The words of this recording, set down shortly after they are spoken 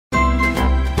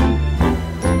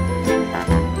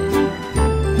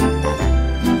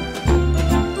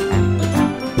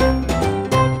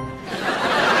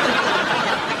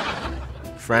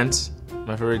Friends.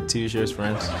 My favorite TV show is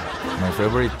Friends. My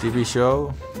favorite TV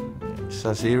show is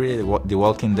a series, The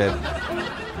Walking Dead.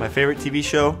 My favorite TV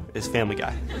show is Family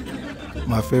Guy.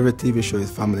 My favorite TV show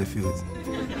is Family Feud.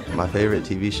 My favorite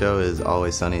TV show is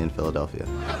Always Sunny in Philadelphia.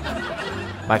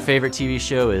 My favorite TV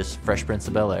show is Fresh Prince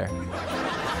of Bel-Air.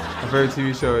 My favorite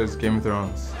TV show is Game of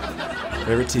Thrones.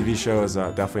 Favorite TV show is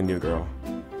definitely New Girl.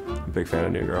 I'm a big fan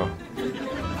of New Girl.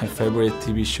 My favorite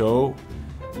TV show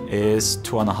is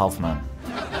 2.5 Men.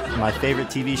 My favorite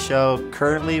TV show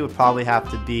currently would probably have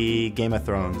to be Game of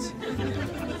Thrones.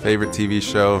 Favorite TV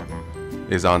show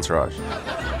is Entourage.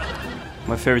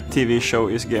 My favorite TV show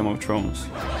is Game of Thrones.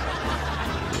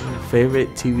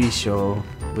 Favorite TV show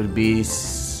would be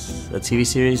a TV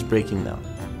series, Breaking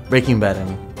Bad, I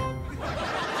mean.